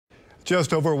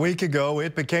Just over a week ago,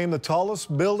 it became the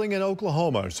tallest building in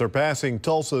Oklahoma, surpassing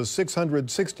Tulsa's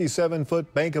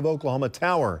 667-foot Bank of Oklahoma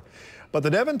Tower. But the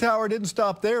Devon Tower didn't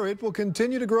stop there. It will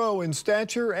continue to grow in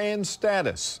stature and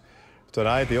status.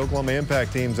 Tonight, the Oklahoma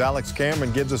Impact Team's Alex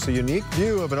Cameron gives us a unique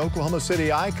view of an Oklahoma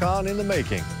City icon in the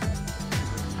making.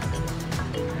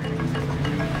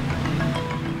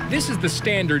 This is the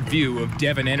standard view of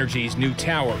Devon Energy's new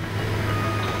tower.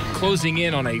 Closing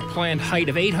in on a planned height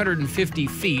of 850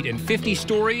 feet and 50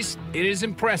 stories, it is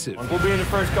impressive. We'll be in the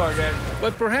first car, guys.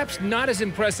 But perhaps not as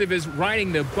impressive as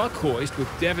riding the buck hoist with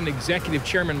Devon Executive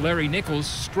Chairman Larry Nichols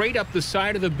straight up the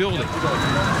side of the building.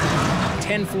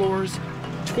 10 floors,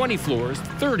 20 floors,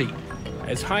 30.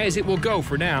 As high as it will go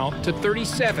for now to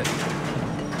 37.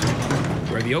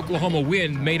 Where the Oklahoma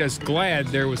wind made us glad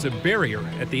there was a barrier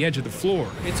at the edge of the floor.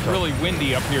 It's really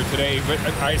windy up here today, but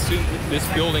I assume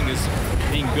this building is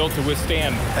being built to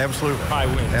withstand high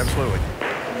winds. Absolutely.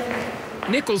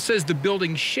 Nichols says the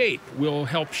building's shape will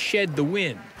help shed the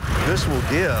wind. This will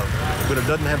give, but it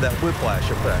doesn't have that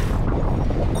whiplash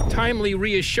effect. Timely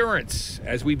reassurance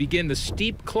as we begin the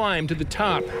steep climb to the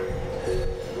top.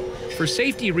 For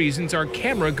safety reasons, our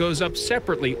camera goes up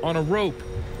separately on a rope.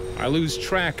 I lose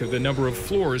track of the number of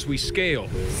floors we scale.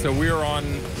 So we're on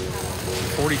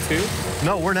 42?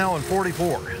 No, we're now on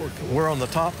 44. We're on the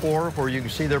top floor where you can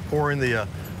see they're pouring the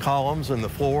columns and the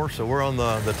floor. So we're on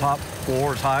the top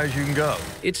floor as high as you can go.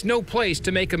 It's no place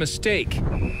to make a mistake.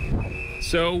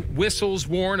 So whistles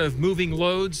warn of moving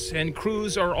loads and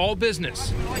crews are all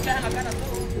business.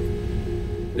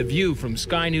 The view from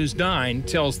Sky News 9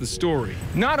 tells the story.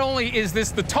 Not only is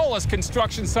this the tallest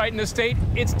construction site in the state,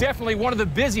 it's definitely one of the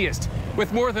busiest,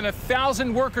 with more than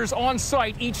 1,000 workers on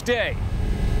site each day.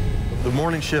 The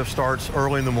morning shift starts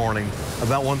early in the morning,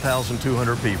 about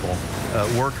 1,200 people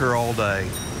work here all day.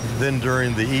 Then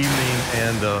during the evening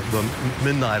and the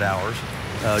midnight hours,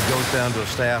 goes down to a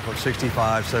staff of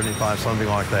 65, 75, something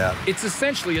like that. It's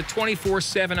essentially a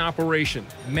 24/7 operation,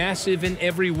 massive in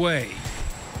every way,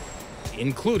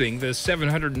 including the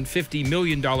 $750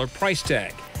 million price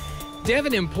tag.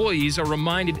 Devon employees are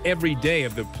reminded every day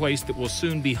of the place that will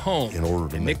soon be home.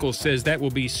 And Nichols says that will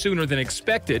be sooner than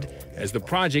expected, as the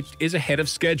project is ahead of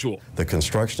schedule. The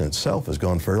construction itself has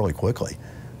gone fairly quickly.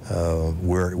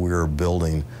 We're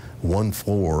building one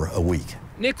floor a week.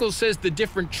 Nichols says the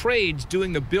different trades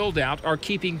doing the build-out are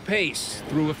keeping pace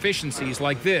through efficiencies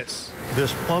like this.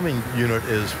 This plumbing unit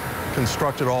is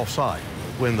constructed off-site.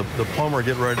 When the plumber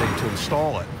get ready to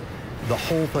install it, the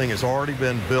whole thing has already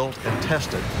been built and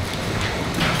tested.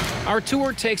 Our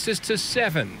tour takes us to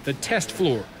 7, the test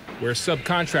floor, where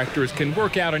subcontractors can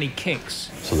work out any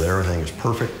kinks. So that everything is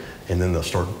perfect, and then they'll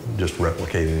start just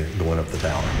replicating it going up the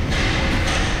tower.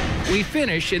 We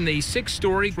finish in the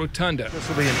 6-story rotunda. This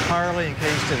will be entirely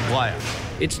encased in glass.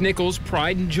 It's Nichols'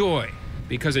 pride and joy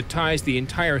because it ties the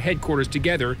entire headquarters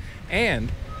together,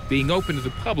 and being open to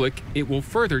the public, it will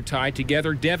further tie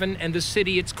together Devon and the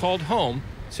city it's called home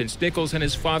since Nichols and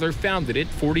his father founded it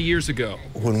 40 years ago.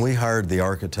 When we hired the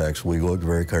architects, we looked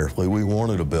very carefully. We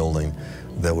wanted a building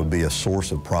that would be a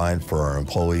source of pride for our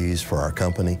employees, for our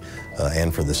company,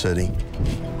 and for the city.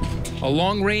 A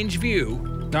long-range view,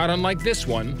 not unlike this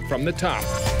one from the top.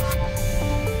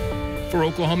 For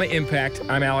Oklahoma Impact,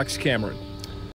 I'm Alex Cameron.